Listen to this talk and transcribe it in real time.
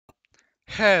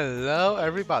Hello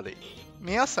everybody,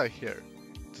 Miyasa here.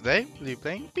 Today we'll be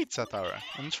playing Pizza Tower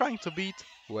and trying to beat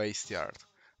Wasteyard,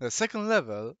 the second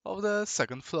level of the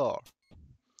second floor.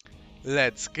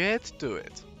 Let's get to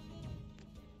it.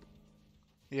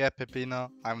 Yeah, Pepino,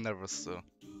 I'm nervous too.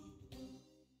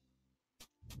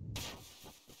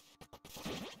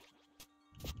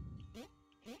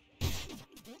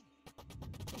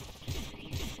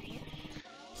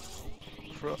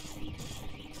 Fro-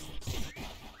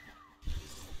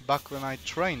 Back when I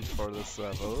trained for this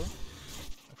level,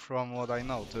 from what I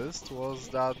noticed was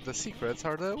that the secrets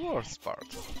are the worst part.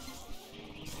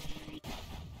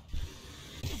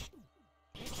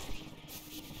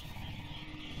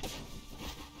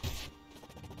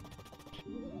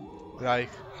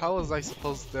 Like, how was I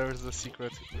supposed there's a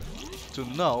secret to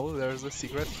know there's a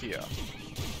secret here?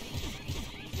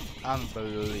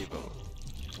 Unbelievable.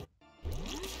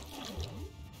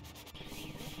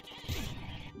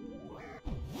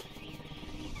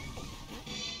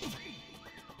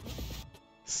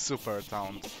 Super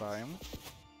taunt time.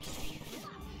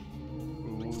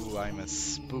 Ooh, I'm a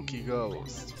spooky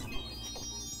ghost.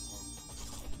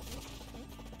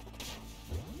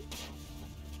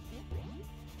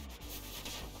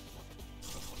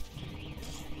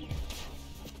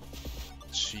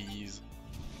 Jeez.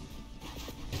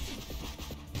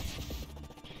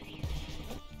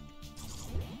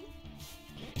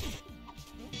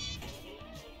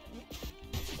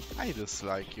 I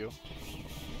dislike you.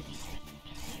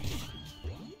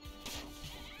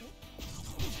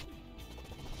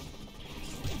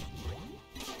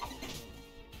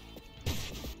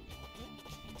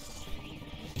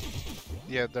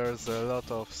 Yeah, there's a lot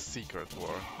of secret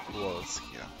walls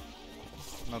here.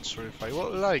 Not sure if I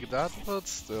like that, but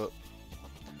still.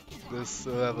 This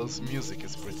level's music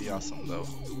is pretty awesome though.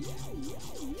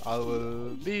 I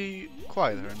will be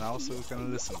quieter now so you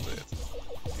can listen to it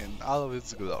in all of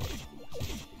its glory.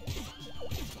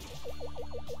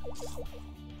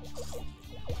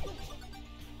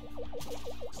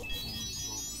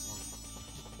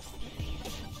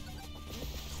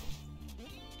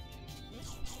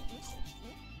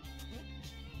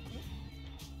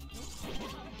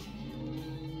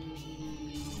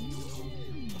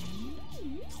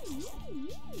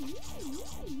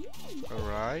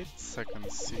 Alright,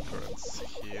 second secrets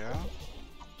here.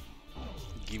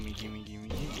 Gimme, gimme, gimme,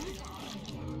 gimme.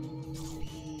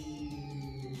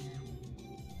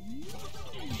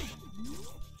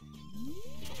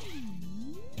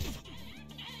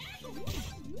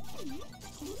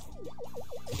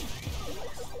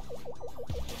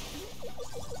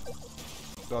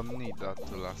 Don't need that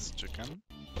to last chicken.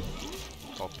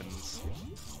 Poppins.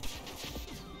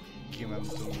 Give them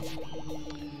to me.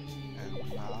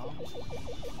 And now...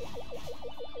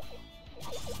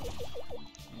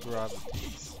 grab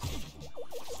these.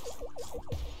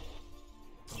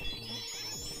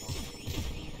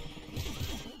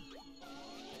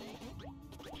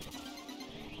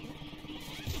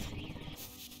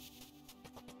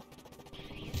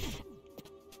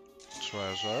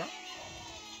 Treasure.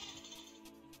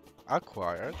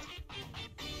 Acquired.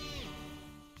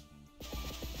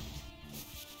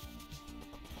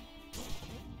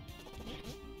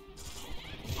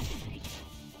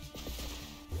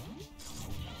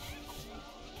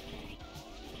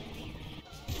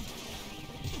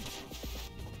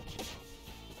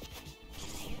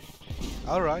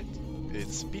 Alright,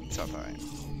 it's pizza time.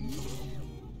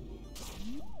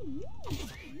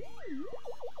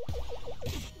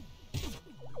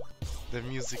 The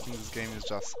music in this game is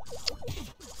just...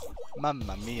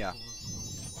 mamma mia.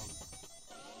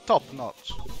 Top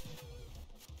notch.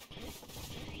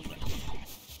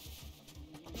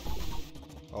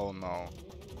 Oh no.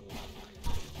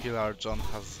 Pillar John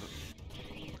has...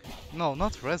 no,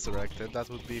 not resurrected, that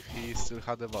would be if he still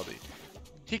had a body.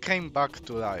 He came back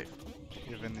to life,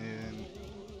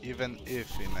 even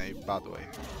if in a bad way.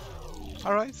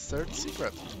 Alright, third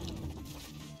secret.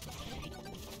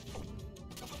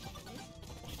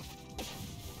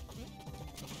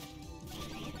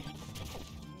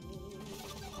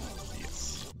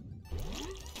 Yes.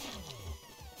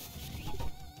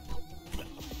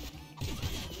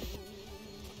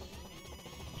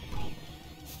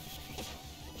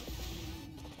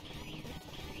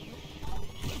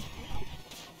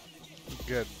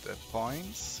 Get the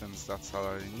points, since that's all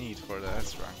I need for the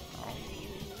S rank now.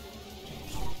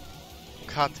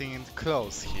 Cutting it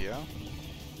close here.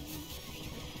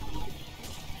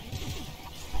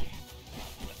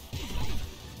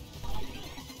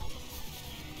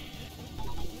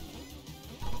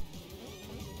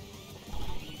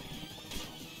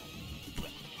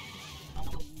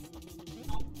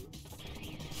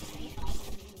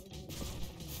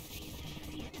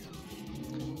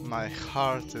 My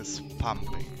heart is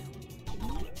pumping.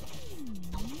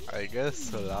 I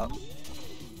guess a lot.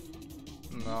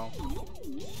 No.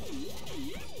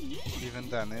 Even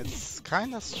then, it's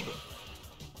kinda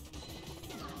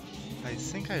I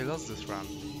think I lost this run.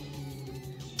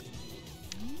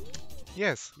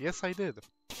 Yes, I did.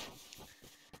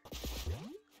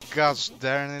 Gosh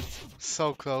darn it,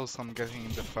 so close on getting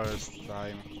the first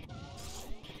time.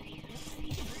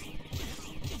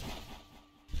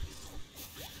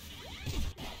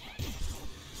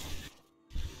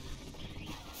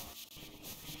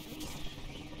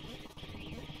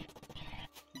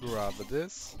 Grab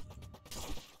this.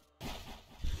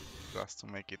 Just to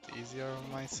make it easier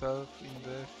on myself in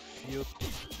the feud.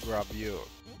 Grab you.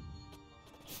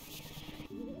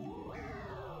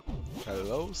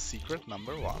 Hello, secret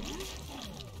number 1.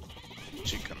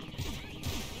 Chicken.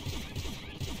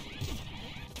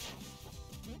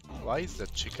 Why is the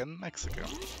chicken Mexican?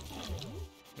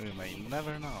 We may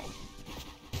never know.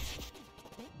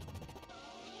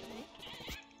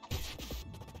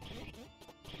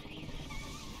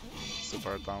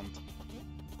 Super taunt.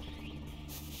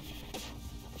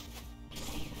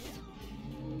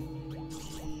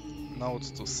 Note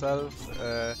to self,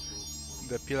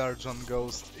 the Pillar John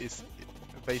Ghost is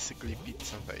basically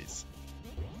pizza face.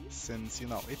 Since, you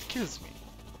know, it kills me.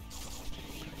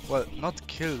 Well, not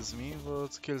kills me,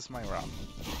 but kills my run.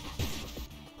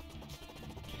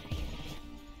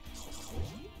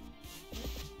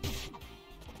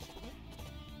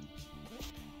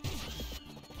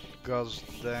 Gosh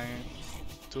dang,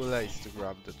 too late to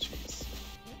grab the cheese.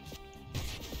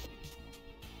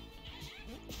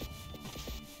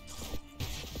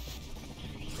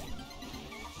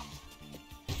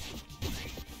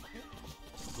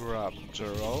 Grab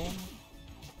Jerome.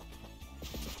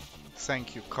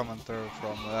 Thank you, commenter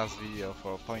from last video,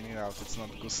 for pointing out it's not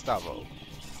Gustavo.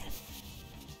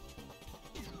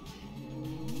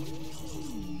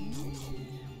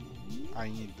 I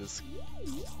need this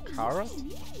carrot?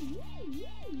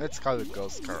 Let's call it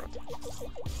Ghost Carrot.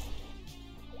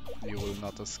 You will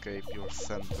not escape your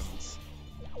sentence.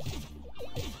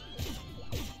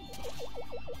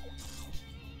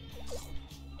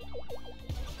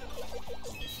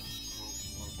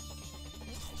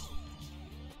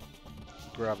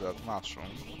 Grab that mushroom.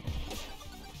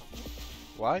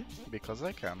 Why? Because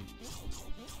I can.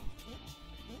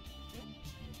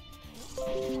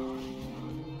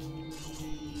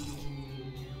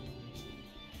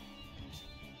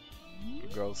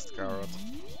 Ghost Carrot.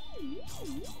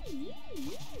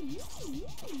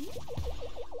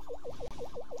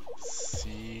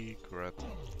 Secret.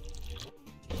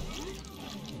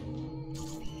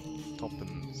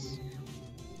 Toppins.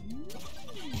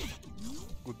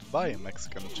 Goodbye,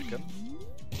 Mexican chicken.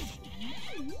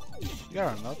 You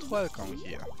are not welcome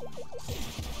here.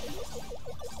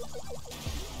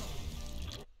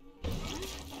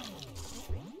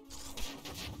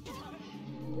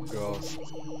 Ghost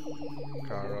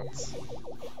carrots.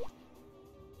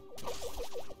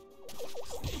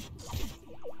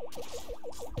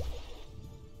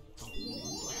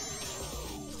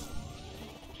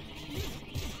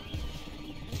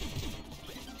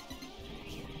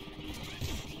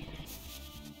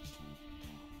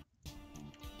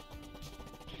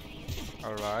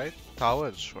 Alright,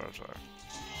 Tower Treasure.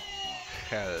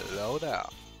 Hello there.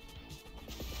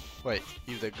 Wait,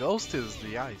 if the ghost is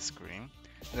the ice cream,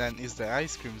 then is the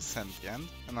ice cream sentient,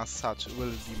 and as such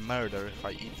will it be murder if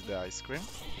I eat the ice cream?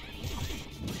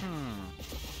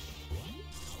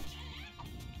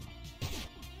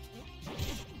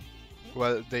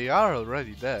 Well, they are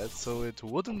already dead, so it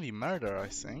wouldn't be murder, I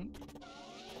think.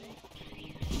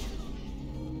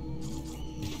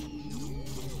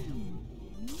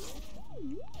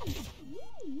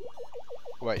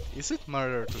 Wait, is it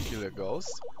murder to kill a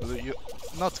ghost? You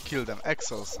not kill them,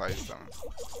 exorcise them.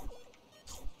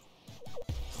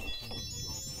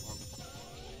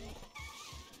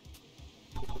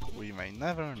 We may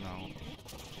never know.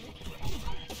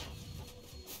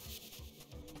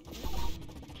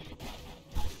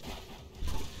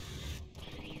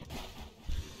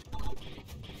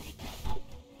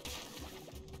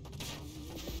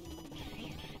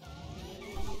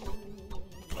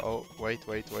 Oh, wait.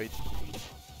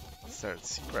 Third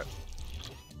secret.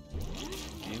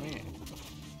 Gimme.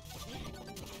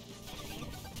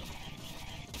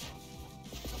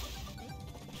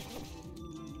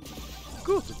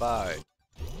 Goodbye.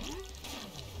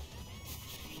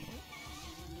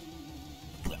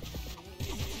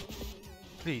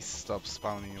 Please stop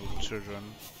spawning, you children.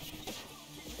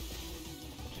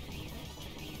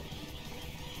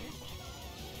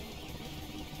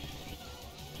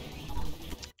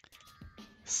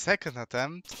 Second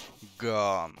attempt,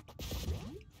 gone.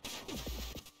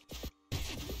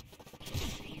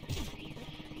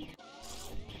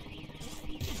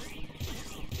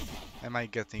 Am I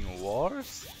getting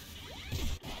worse?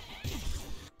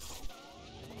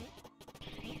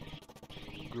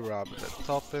 Grab the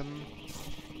topping.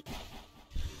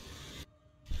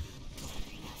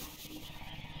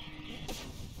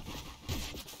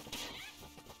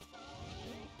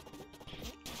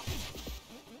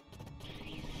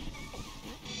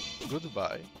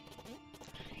 Goodbye.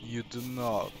 You do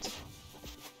not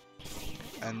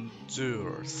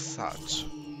endure such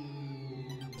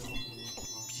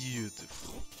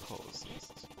beautiful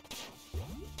poses.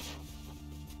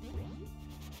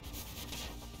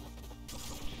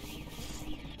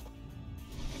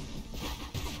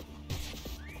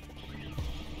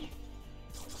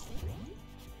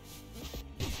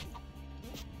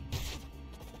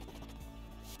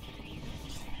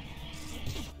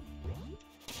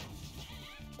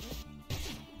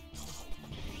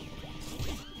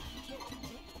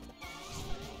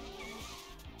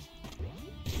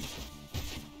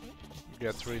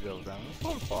 Get rid of them,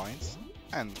 4 points,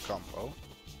 and combo.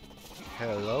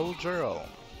 Hello Jerome.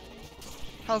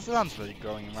 How's the lunch break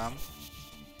going, man?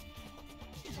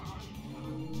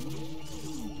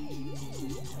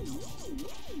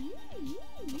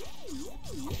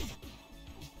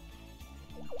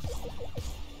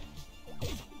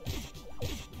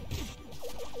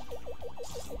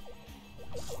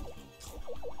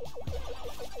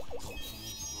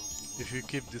 If you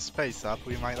keep this pace up,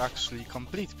 we might actually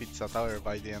complete Pizza Tower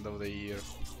by the end of the year.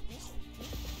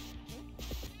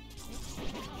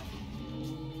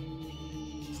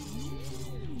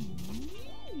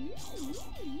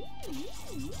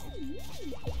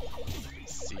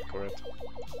 Secret.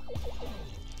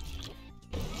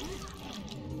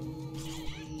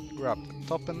 Grab the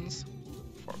toppings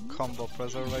for combo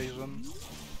preservation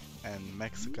and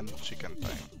Mexican chicken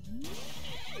time.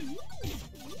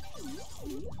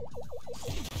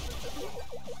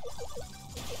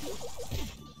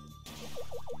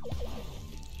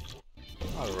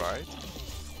 Alright.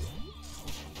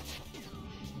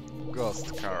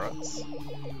 Ghost carrots.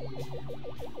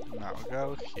 Now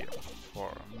go here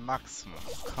for maximum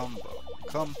combo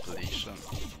completion.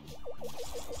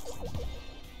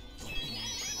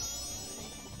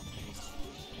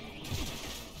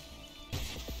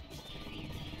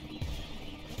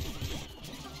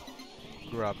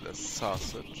 Grab the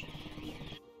sausage.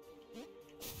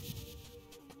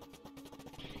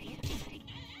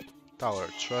 Tower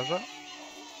treasure.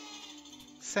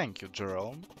 Thank you,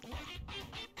 Jerome.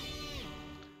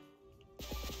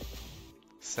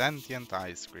 Sentient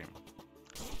ice cream.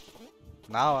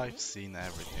 Now I've seen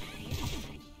everything.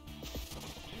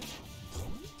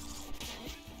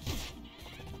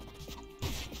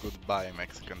 Goodbye,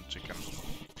 Mexican chicken.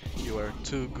 You are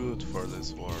too good for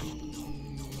this world.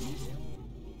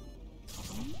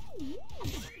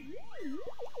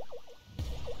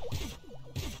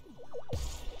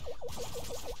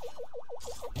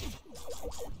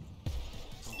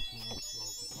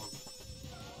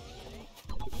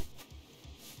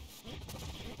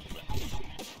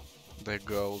 The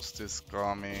ghost is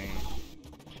coming.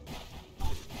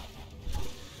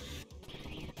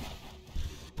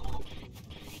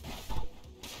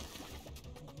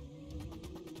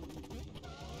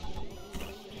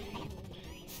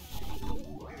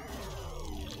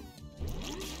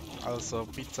 Also,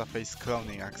 Pizza Face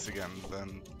cloning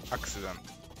accident.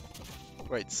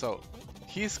 Wait, so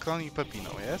he's cloning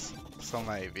Pepino, yes? So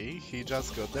maybe he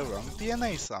just got the wrong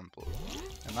DNA sample,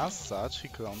 and as such he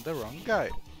cloned the wrong guy.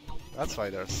 That's why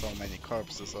there's so many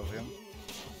corpses of him.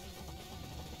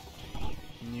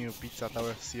 New Pizza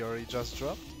Tower theory just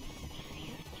dropped.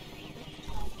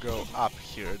 Go up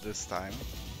here this time.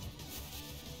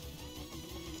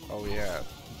 Oh yeah,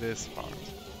 this part.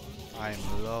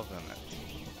 I'm loving it.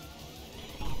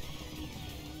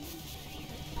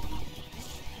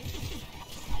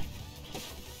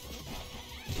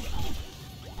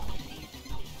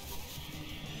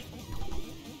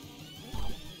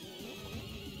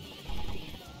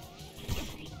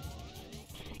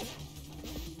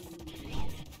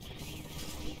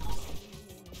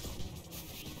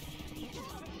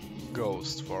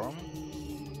 Ghost form.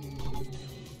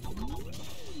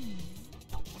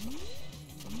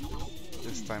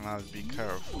 This time I'll be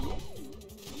careful.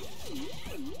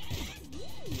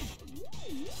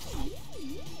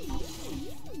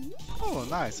 Oh,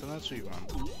 nice, an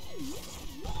achievement.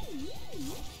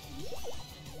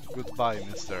 Goodbye,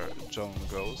 Mr. John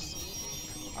Ghost.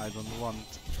 I don't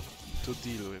want to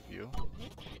deal with you.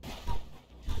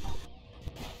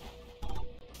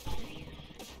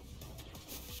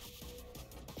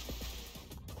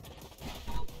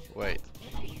 Wait,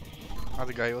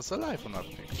 that guy was alive on that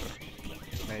picture.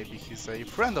 Maybe he's a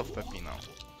friend of Peppino.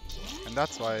 And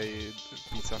that's why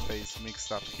Pizza Face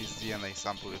mixed up his DNA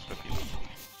sample with Peppino.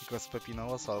 Because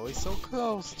Peppino was always so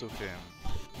close to him.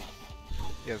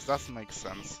 Yes, that makes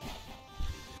sense.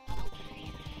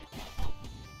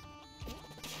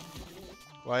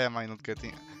 Why am I not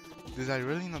getting... Did I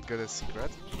really not get a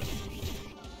secret?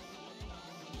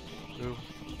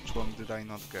 Which one did I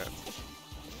not get?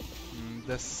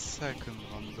 The second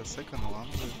one,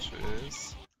 which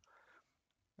is...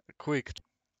 Quick.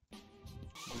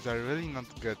 Did I really not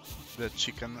get the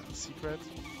chicken secret?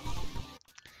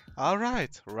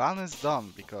 Alright, run is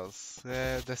done, because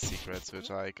the secrets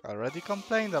which I already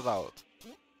complained about.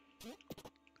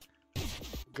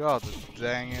 God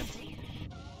dang it.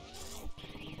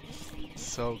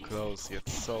 So close, yet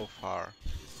so far.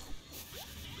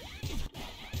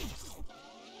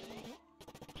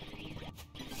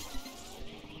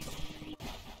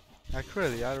 Like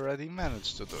really, I already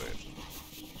managed to do it.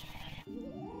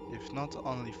 If not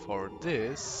only for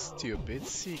this stupid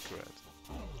secret.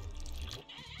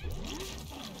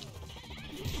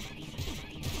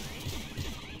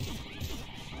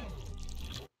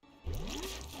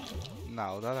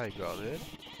 Now that I got it,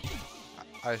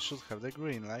 I should have the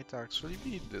green light to actually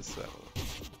beat this level.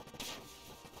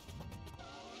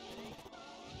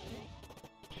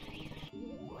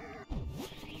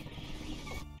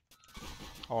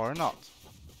 Or not.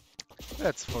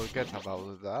 Let's forget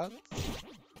about that.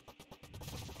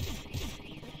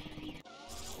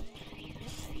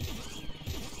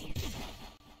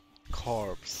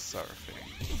 Corpse surfing.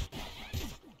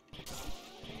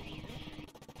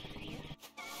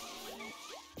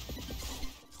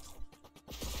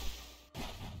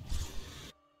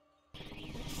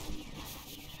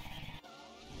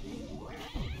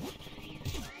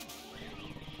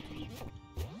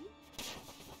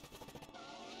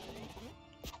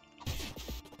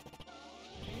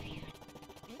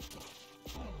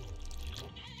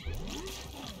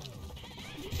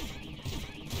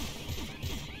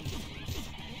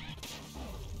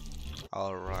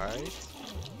 Alright.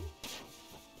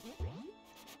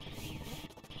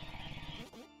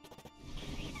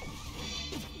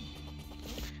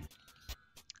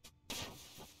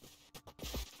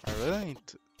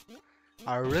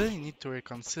 I really need to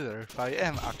reconsider if I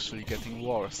am actually getting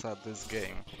worse at this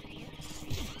game.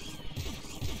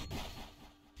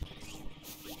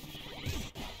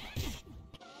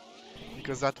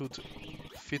 Because that would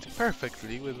fit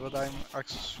perfectly with what I'm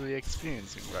actually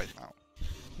experiencing right now.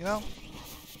 You know?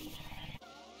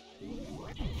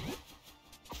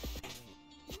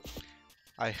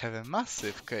 I have a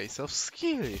massive case of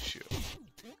skill issue.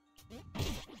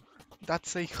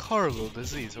 That's a horrible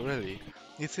disease, really.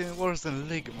 It's even worse than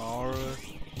Ligma or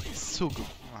Sugma.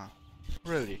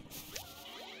 Really.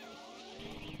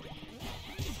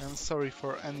 I'm sorry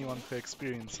for anyone who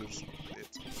experiences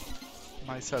it,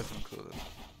 myself included.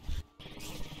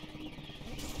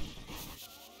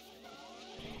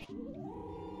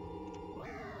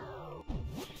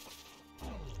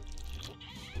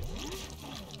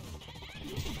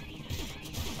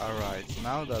 Alright,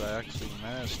 now that I actually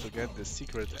managed to get the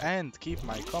secret and keep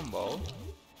my combo,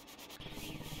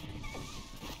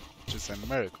 which is a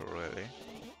miracle really,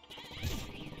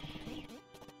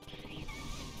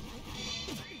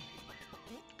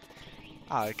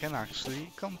 I can actually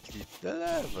complete the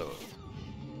level.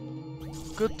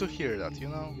 Good to hear that, you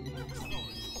know?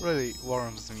 Really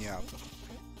warms me up.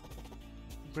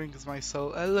 Brings my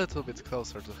soul a little bit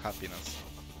closer to happiness.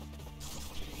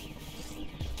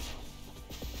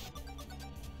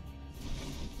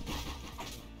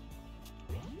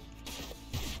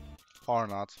 Or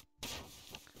not.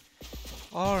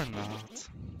 Or not.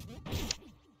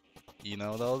 You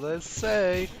know what they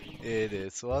say, it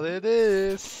is what it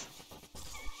is.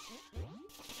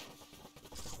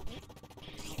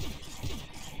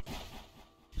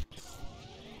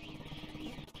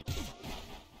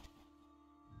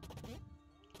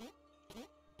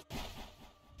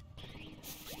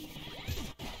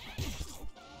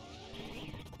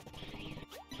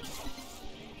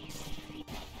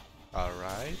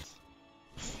 Alright.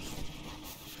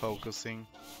 Focusing.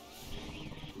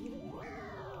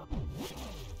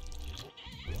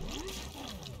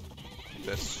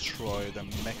 Destroy the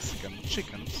Mexican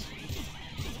chickens.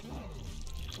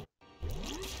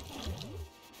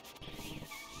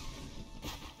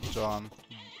 John,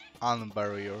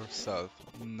 unbury yourself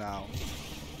now.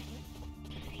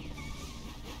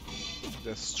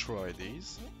 Destroy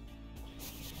these.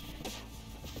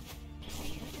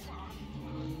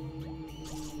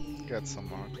 Get some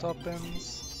more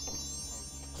toppings.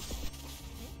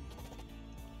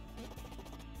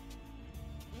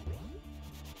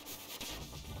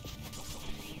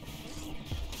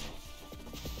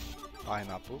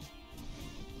 pineapple.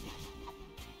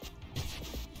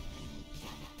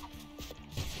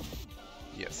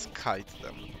 Yes, kite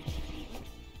them.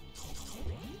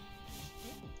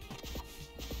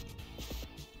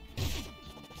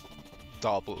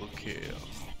 Double kill.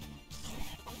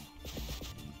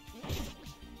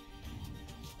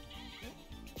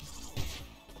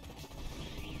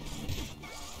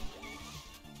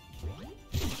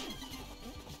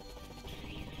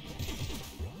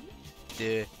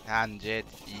 The 100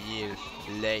 years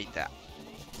later.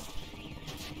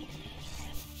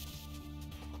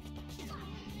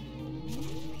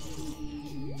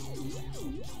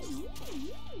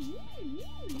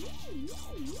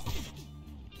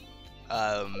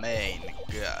 Oh my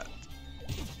god.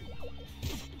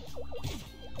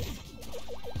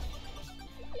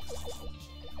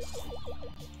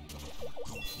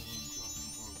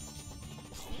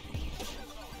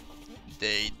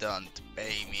 They don't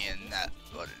pay me enough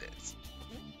for this.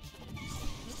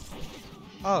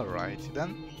 Alrighty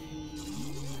then.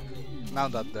 Now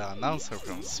that the announcer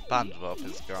from SpongeBob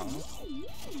is gone,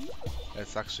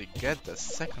 let's actually get the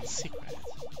second secret.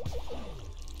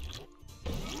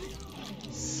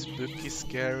 Spooky,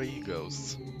 scary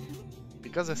ghosts.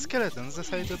 Because the skeletons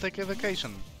decided to take a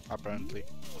vacation, apparently.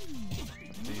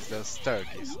 At least those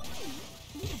turkeys.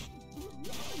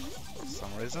 For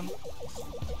some reason.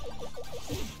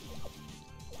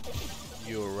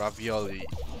 You ravioli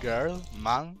girl,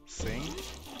 man, sing,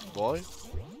 boy.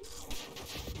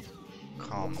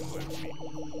 Come with me.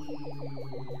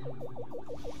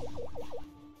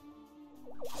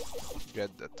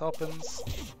 Get the toppings.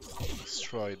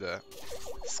 Destroy the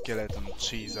skeleton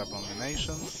cheese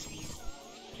abominations.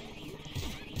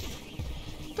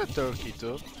 The turkey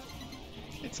too.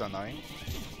 It's annoying.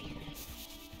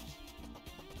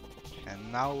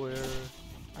 And now we're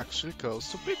actually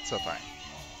close to pizza time.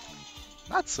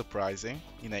 That's surprising,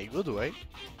 in a good way.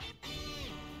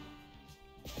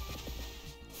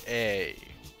 Hey.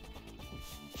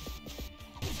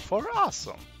 For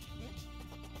awesome.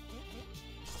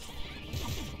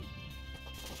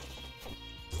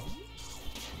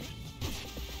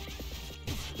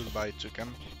 Goodbye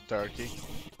chicken, turkey,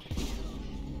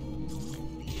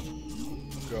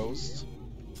 ghost.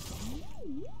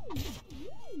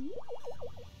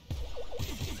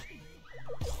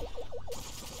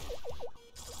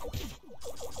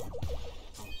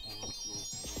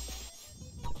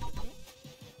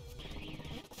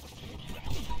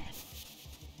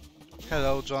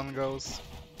 Hello, John Ghost.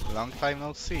 Long time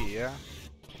no see, yeah?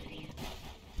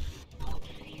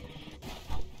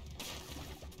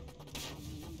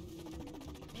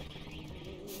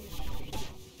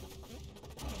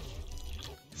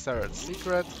 Third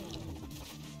secret.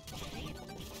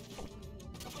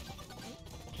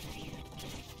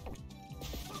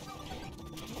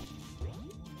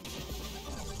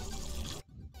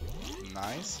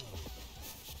 Nice.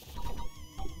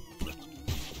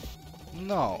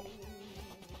 No.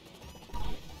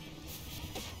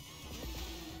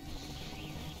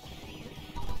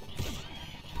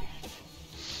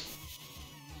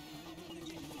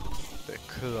 The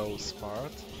close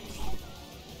part.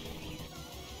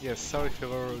 Yes, sorry for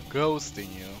ghosting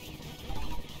you.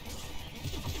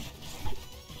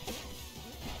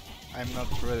 I'm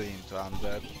not really into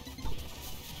undead.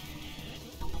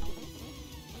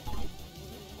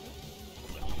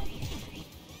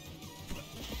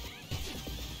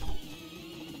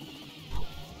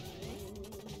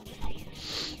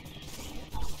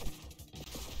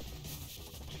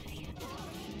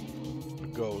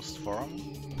 Ghost form.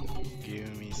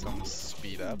 Give me some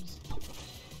speed ups.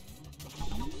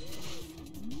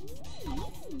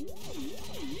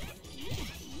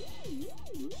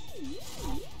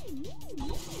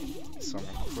 Some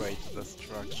great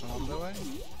destruction on the way.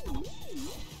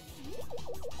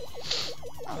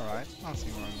 Alright,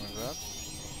 nothing wrong with that.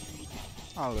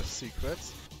 All the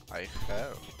secrets I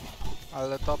have. All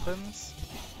the toppings?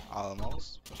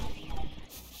 Almost.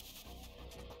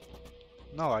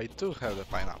 No, I do have the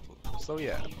pineapple. So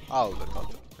yeah, all the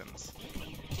toppings.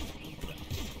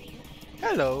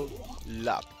 Hello,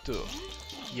 lab 2.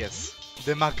 Yes,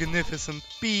 the magnificent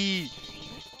pea!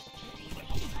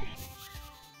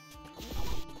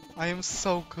 I am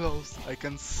so close, I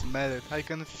can smell it, I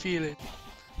can feel it.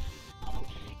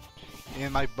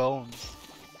 In my bones.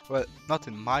 Well, not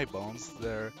in my bones,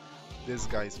 they're this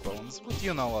guy's bones, but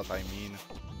you know what I mean.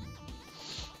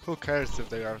 Who cares if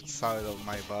they are outside of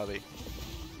my body?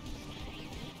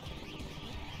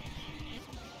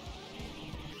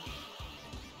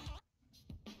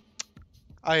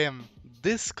 I am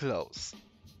this close.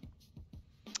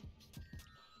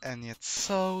 And yet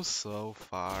so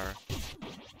far.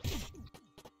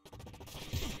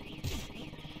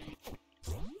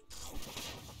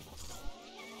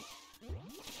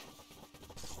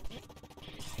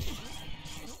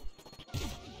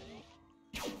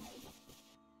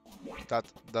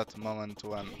 that moment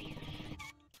when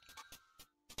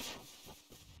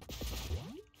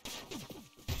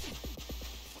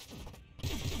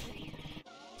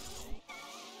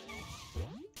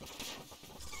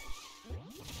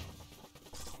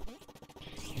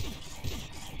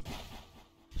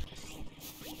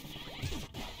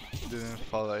didn't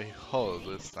fall a hole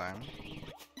this time.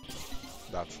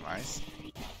 That's nice.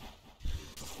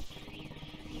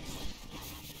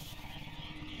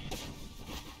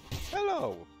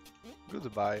 Hello!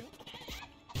 Goodbye.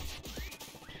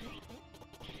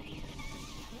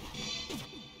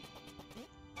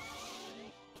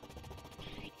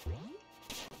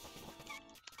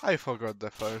 I forgot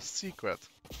the first secret.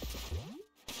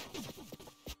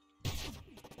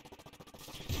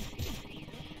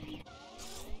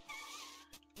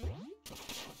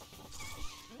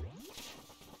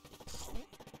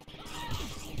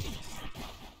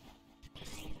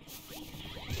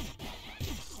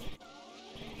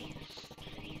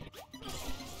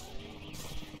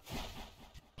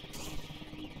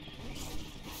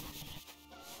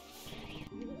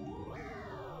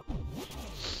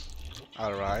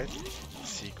 Alright,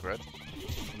 secret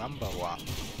number 1.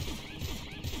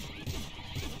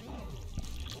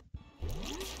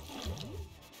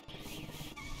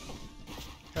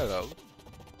 Hello.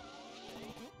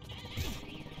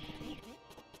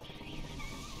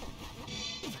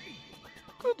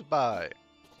 Goodbye.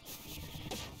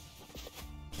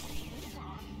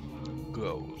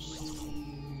 Ghost.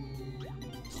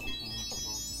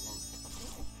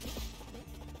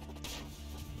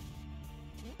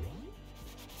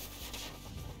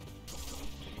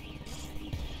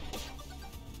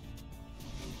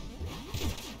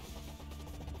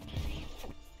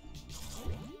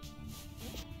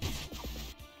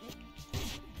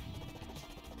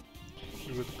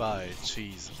 Goodbye,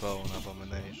 cheese bone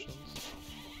abominations.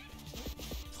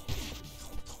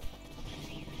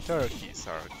 Turkeys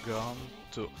are gone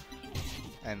too.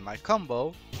 And my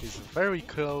combo is very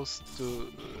close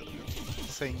to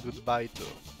saying goodbye to.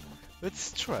 It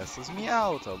stresses me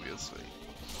out, obviously.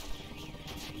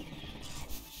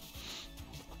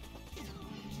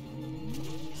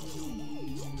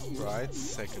 Right,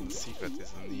 second secret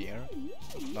is near.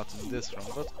 Not in this room,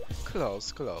 but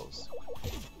close, close.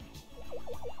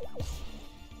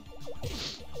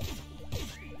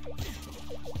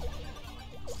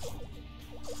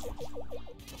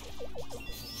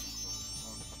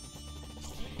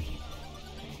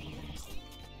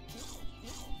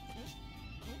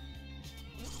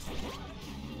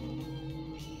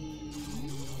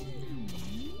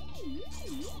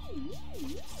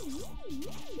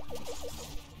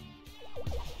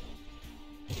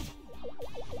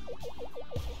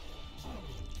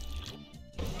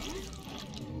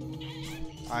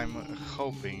 I'm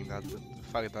hoping that the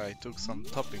fact that I took some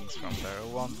toppings from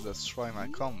there won't destroy my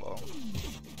combo.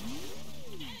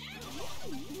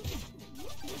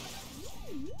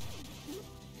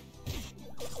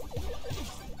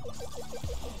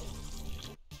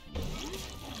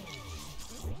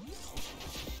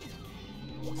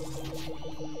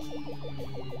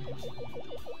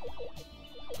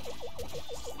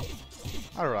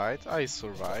 Alright, I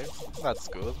survived. That's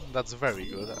good. That's very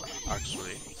good,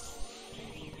 actually.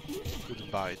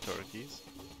 Goodbye, turkeys.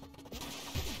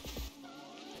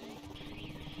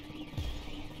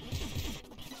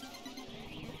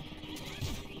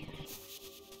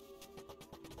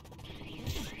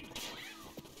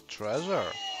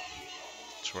 Treasure!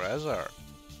 Treasure!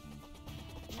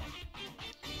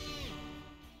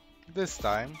 This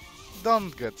time,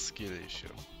 don't get skill issue.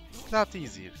 Not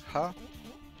easy, huh?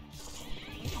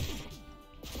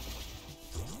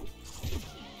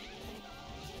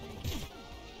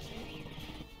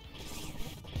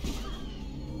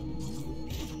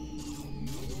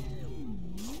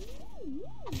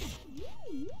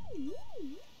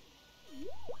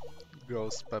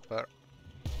 Ghost pepper.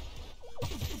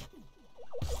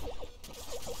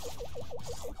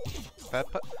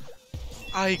 Pepper?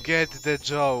 I get the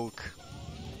joke.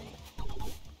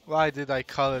 Why did I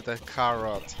call it a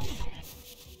carrot?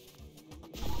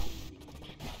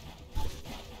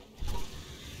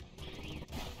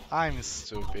 I'm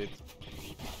stupid.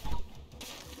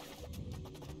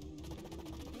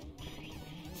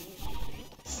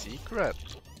 Secret?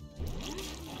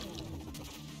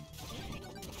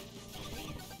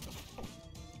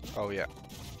 Oh yeah.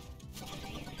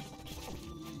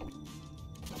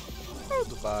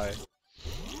 Goodbye.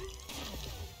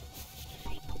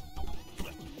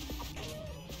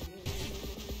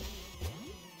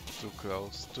 Too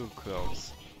close, too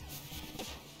close.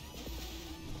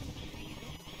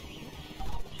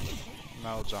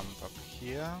 Now jump up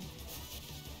here.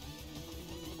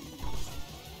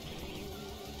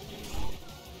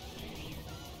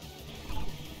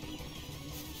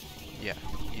 yeah,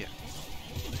 yeah.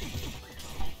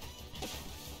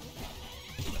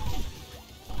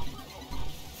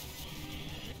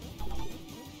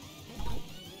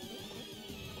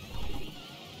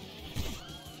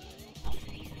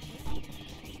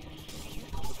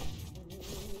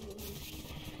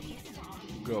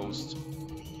 Ghost.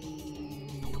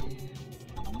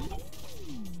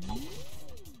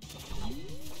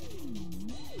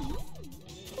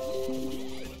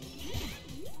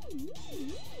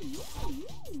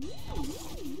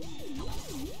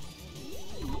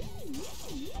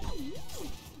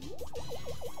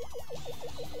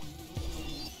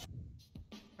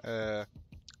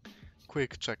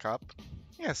 Quick checkup.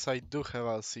 Yes, I do have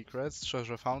all secrets.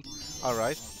 Treasure found.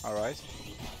 Alright, alright.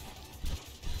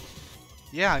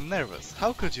 Yeah, I'm nervous.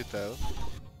 How could you tell?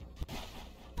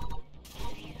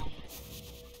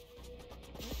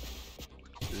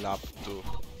 Lab 2.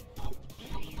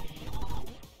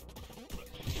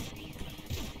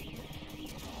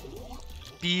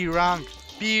 B rank!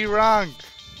 B rank!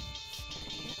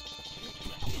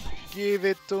 Give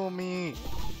it to me!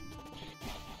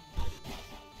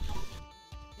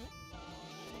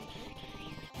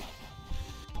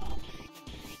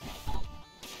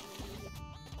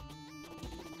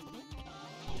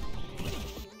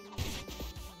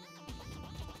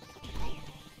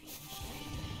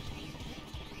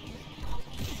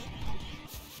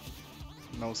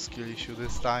 No skill issue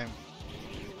this time.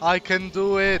 I can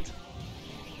do it!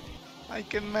 I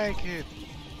can make it!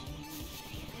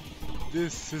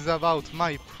 This is about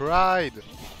my pride!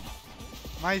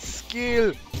 My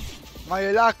skill!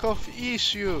 My lack of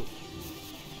issue!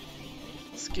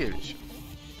 Skill issue.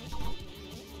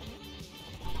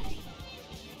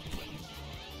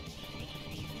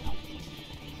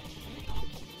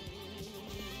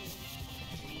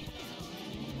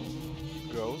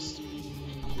 Ghost.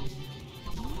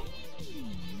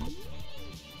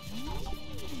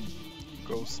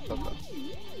 Ghost Pepper.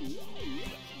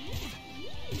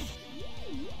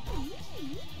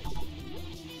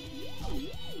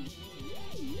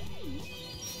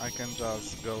 I can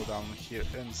just go down here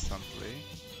instantly.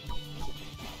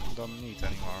 Don't need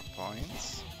any more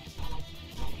points.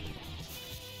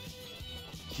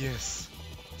 Yes!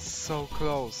 So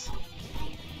close!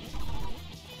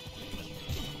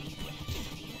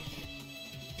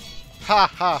 Ha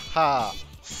ha ha!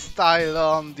 Style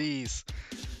on these!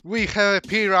 We have a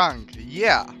P rank!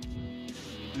 Yeah!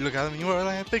 Look at me, world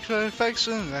and picture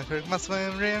perfection, network massive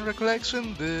memory and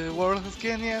recollection, the world has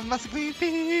gained a massive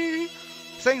P.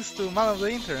 Thanks to man of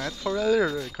the internet for a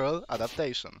lyrical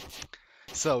adaptation.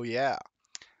 So yeah,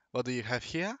 what do you have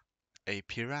here? A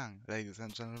P rank, ladies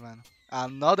and gentlemen.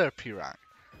 Another P rank.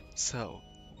 So,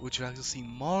 would you like to see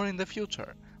more in the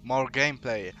future? More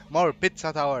gameplay, more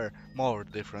Pizza Tower, more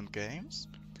different games?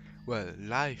 Well,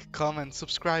 like, comment,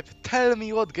 subscribe, tell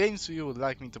me what games you would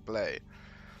like me to play.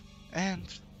 And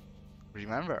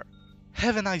remember,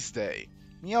 have a nice day.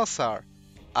 Miosar,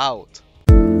 out.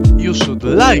 You should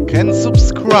like and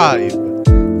subscribe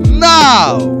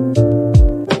now!